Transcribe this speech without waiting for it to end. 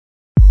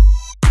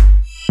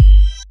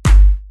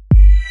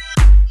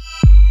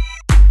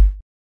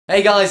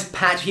Hey guys,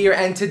 Pat here,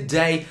 and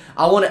today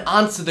I want to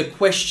answer the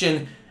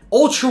question,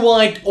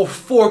 ultra-wide or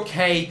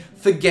 4K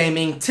for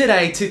gaming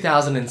today,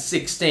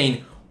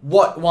 2016.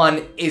 What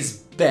one is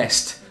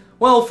best?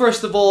 Well,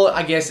 first of all,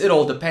 I guess it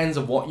all depends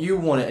on what you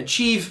want to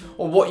achieve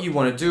or what you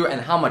want to do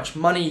and how much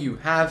money you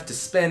have to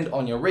spend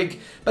on your rig.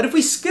 But if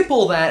we skip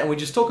all that and we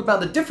just talk about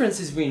the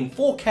differences between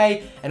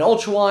 4K and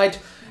ultra-wide,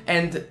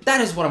 and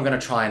that is what I'm going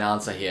to try and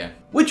answer here.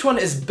 Which one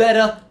is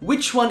better?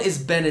 Which one is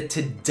better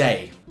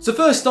today? So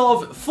first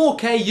off,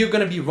 4K, you're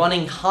going to be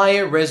running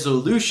higher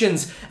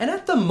resolutions, and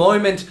at the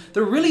moment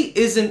there really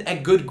isn't a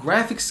good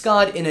graphics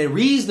card in a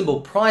reasonable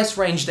price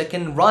range that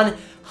can run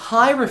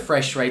high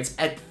refresh rates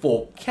at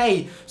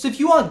 4K. So if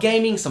you are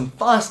gaming some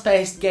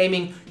fast-paced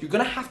gaming, you're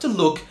going to have to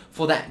look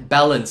for that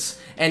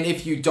balance. And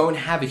if you don't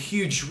have a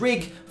huge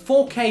rig,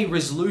 4K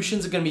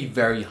resolutions are going to be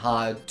very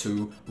hard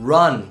to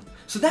run.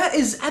 So that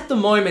is, at the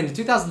moment, in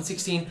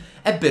 2016,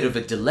 a bit of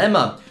a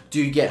dilemma.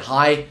 Do you get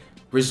high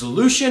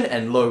resolution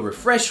and low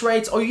refresh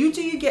rates, or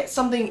do you get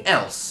something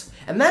else?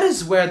 And that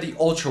is where the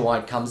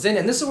ultra-wide comes in,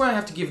 and this is where I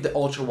have to give the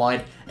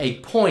ultra-wide a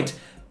point.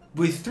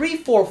 With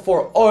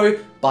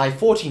 3440 by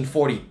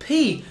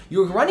 1440p,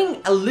 you're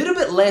running a little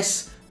bit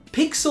less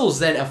pixels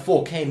than a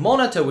 4K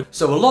monitor.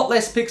 So a lot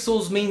less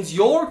pixels means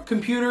your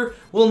computer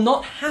will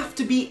not have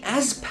to be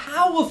as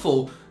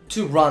powerful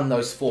to run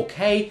those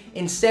 4K.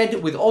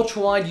 Instead, with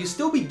ultra-wide, you'll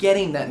still be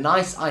getting that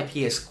nice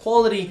IPS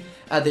quality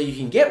that you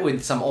can get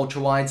with some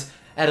ultra-wides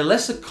at a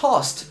lesser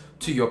cost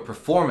to your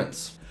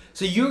performance.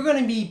 So you're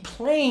going to be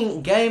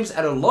playing games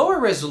at a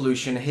lower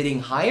resolution, hitting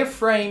higher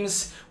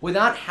frames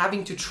without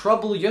having to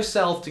trouble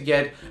yourself to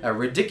get a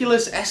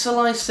ridiculous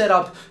SLI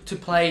setup to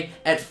play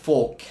at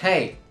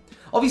 4K.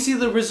 Obviously,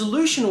 the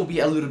resolution will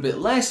be a little bit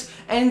less,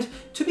 and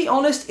to be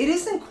honest, it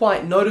isn't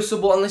quite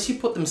noticeable unless you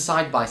put them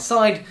side by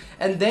side,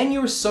 and then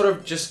you're sort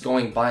of just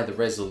going by the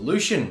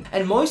resolution.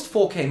 And most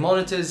 4K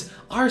monitors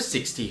are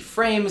 60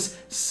 frames,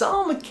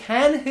 some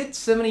can hit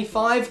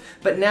 75,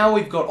 but now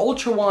we've got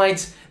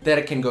ultra-wides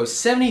that can go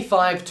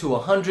 75 to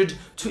 100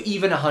 to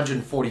even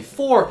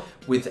 144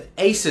 with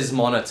Acer's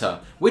monitor,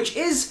 which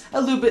is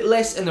a little bit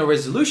less in the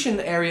resolution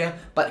area,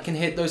 but can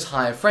hit those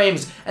higher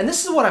frames. And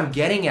this is what I'm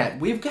getting at.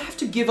 We have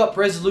to give up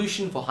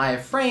resolution for higher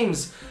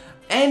frames,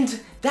 and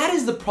that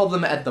is the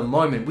problem at the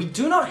moment. We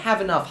do not have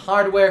enough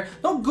hardware,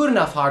 not good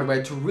enough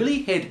hardware, to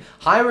really hit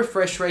high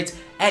refresh rates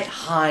at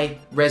high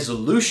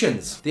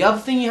resolutions. The other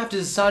thing you have to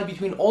decide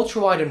between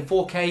ultra-wide and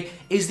 4K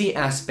is the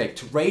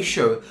aspect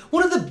ratio.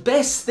 One of the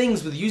best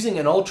things with using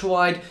an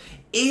ultra-wide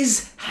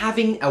is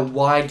having a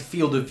wide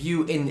field of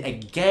view in a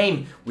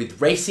game.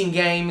 With racing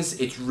games,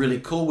 it's really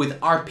cool. With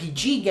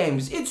RPG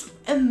games, it's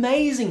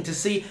amazing to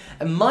see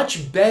a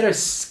much better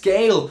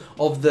scale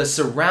of the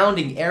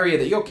surrounding area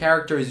that your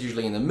character is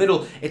usually in the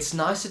middle. It's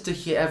nicer to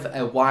have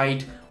a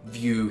wide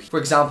view. For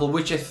example,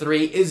 Witcher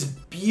 3 is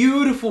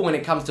beautiful when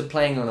it comes to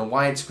playing on a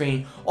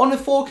widescreen. On a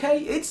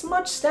 4K, it's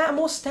much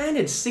more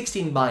standard,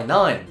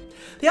 16:9.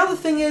 The other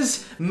thing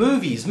is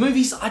movies.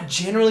 Movies are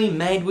generally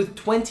made with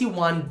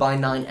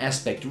 21:9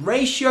 aspect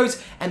ratios,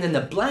 and then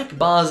the black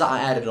bars are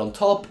added on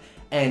top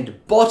and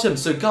bottom.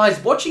 So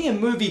guys, watching a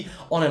movie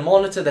on a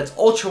monitor that's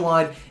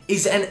ultra-wide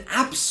is an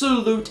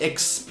absolute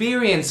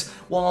experience,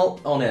 while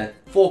on a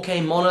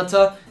 4K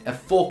monitor, a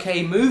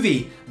 4K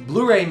movie,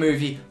 Blu-ray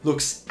movie,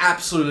 looks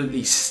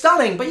absolutely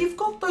stunning, but you've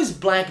got those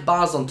black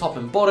bars on top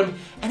and bottom,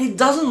 and it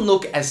doesn't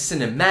look as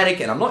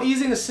cinematic. And I'm not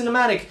using the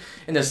cinematic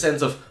in the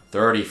sense of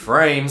 30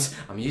 frames,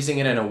 I'm using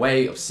it in a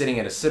way of sitting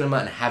at a cinema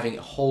and having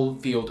a whole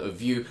field of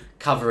view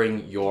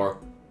covering your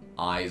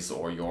eyes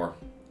or your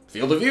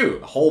field of view,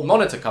 a whole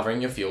monitor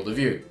covering your field of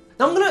view.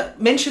 Now I'm going to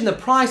mention the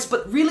price,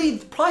 but really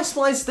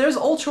price-wise, there's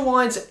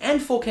ultra-wides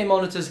and 4K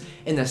monitors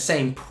in the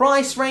same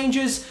price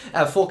ranges.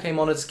 4K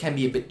monitors can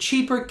be a bit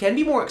cheaper, can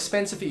be more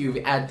expensive if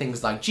you add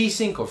things like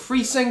G-Sync or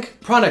FreeSync.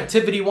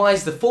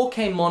 Productivity-wise, the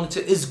 4K monitor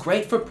is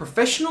great for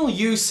professional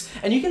use,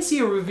 and you can see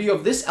a review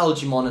of this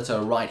LG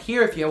monitor right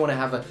here if you want to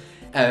have a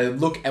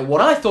look at what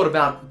I thought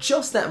about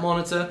just that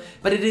monitor.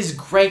 But it is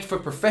great for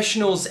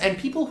professionals and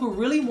people who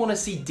really want to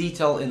see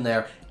detail in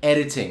their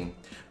editing.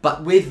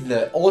 But with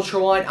the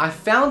ultra-wide, I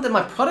found that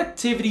my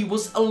productivity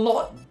was a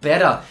lot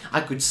better.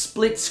 I could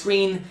split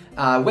screen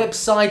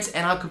websites,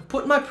 and I could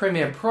put my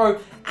Premiere Pro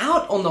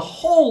out on the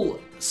whole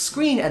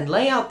screen and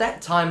lay out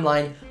that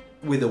timeline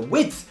with a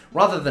width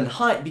rather than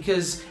height,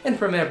 because in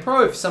Premiere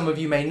Pro, if some of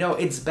you may know,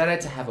 it's better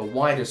to have a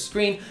wider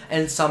screen,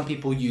 and some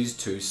people use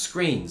 2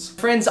 screens.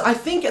 Friends, I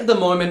think at the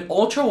moment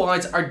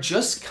ultra-wides are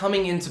just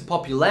coming into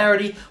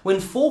popularity when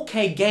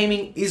 4K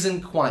gaming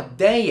isn't quite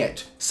there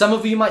yet. Some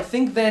of you might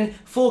think then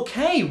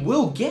 4K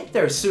will get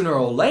there sooner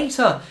or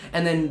later,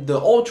 and then the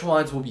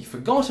ultra-wides will be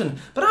forgotten,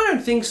 but I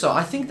don't think so.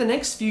 I think the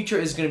next future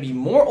is going to be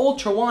more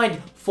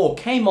ultra-wide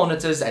 4K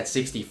monitors at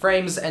 60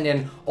 frames, and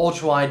then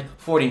ultra-wide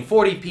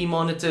 1440p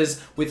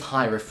monitors with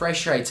high refresh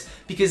rates,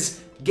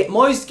 because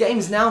most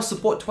games now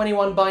support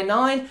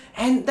 21:9,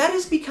 and that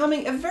is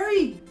becoming a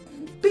very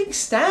big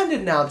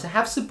standard now to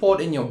have support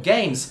in your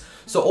games.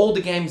 So all the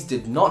games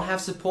did not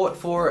have support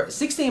for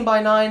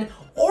 16:9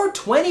 or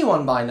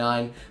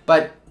 21:9,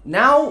 but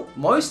now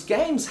most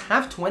games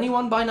have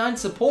 21:9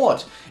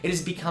 support. It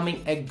is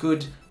becoming a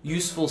good,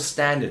 useful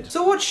standard.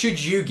 So what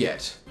should you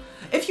get?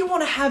 If you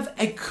want to have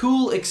a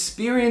cool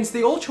experience,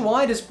 the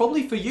ultra-wide is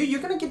probably for you.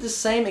 You're going to get the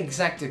same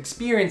exact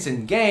experience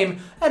in game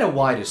at a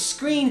wider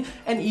screen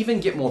and even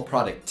get more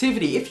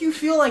productivity. If you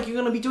feel like you're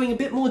going to be doing a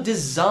bit more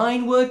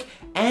design work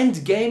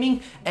and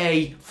gaming,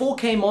 a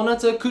 4K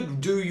monitor could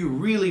do you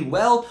really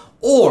well.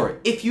 Or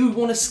if you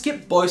want to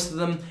skip both of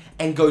them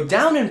and go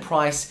down in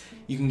price,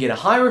 you can get a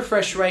high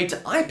refresh rate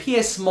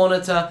IPS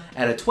monitor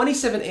at a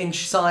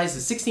 27-inch size,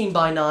 a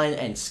 16:9,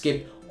 and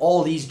skip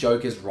all these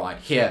jokers right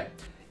here.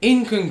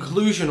 In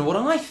conclusion, what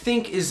I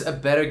think is a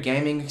better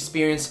gaming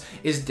experience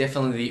is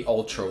definitely the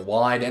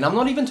ultra-wide, and I'm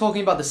not even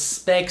talking about the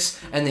specs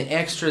and the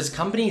extras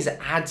companies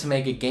add to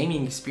make a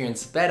gaming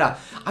experience better.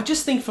 I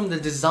just think from the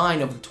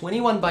design of the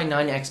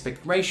 21:9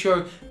 aspect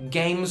ratio,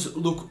 games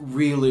look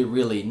really,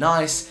 really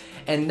nice,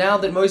 and now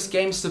that most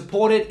games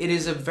support it, it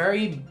is a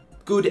very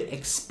good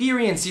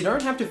experience. You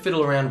don't have to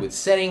fiddle around with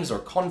settings or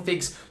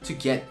configs to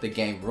get the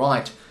game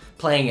right.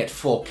 Playing at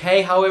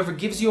 4K, however,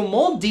 gives you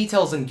more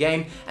details in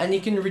game, and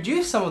you can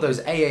reduce some of those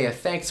AA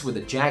effects with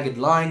the jagged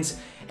lines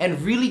and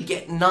really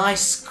get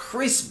nice,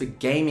 crisp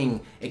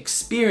gaming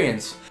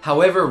experience.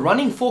 However,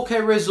 running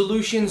 4K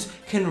resolutions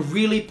can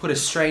really put a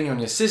strain on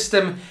your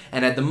system,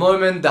 and at the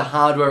moment, the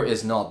hardware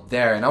is not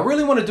there. And I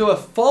really want to do a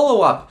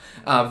follow-up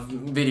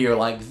video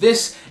like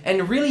this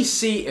and really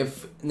see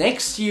if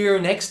next year,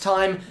 next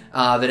time,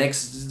 the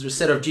next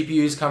set of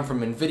GPUs come from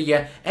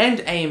NVIDIA and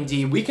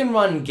AMD, we can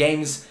run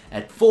games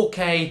at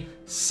 4K,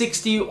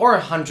 60 or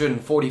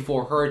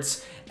 144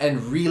 Hz and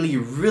really,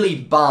 really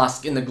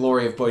bask in the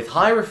glory of both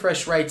high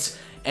refresh rates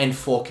and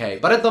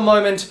 4K. But at the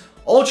moment,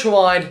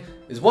 ultra-wide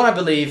is what I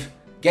believe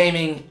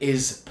gaming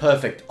is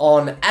perfect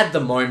on at the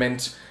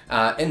moment.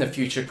 In the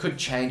future, could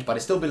change, but I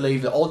still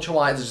believe that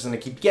ultra-wide is just going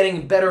to keep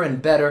getting better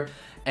and better,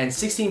 and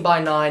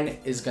 16:9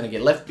 is going to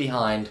get left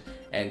behind,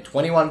 and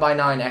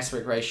 21:9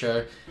 aspect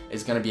ratio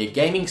is going to be a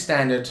gaming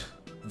standard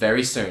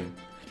very soon.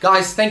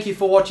 Guys, thank you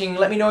for watching.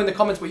 Let me know in the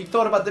comments what you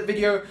thought about the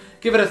video.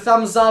 Give it a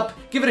thumbs up,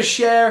 give it a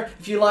share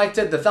if you liked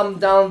it. The thumb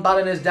down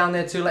button is down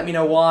there too. Let me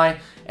know why,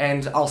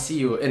 and I'll see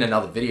you in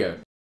another video.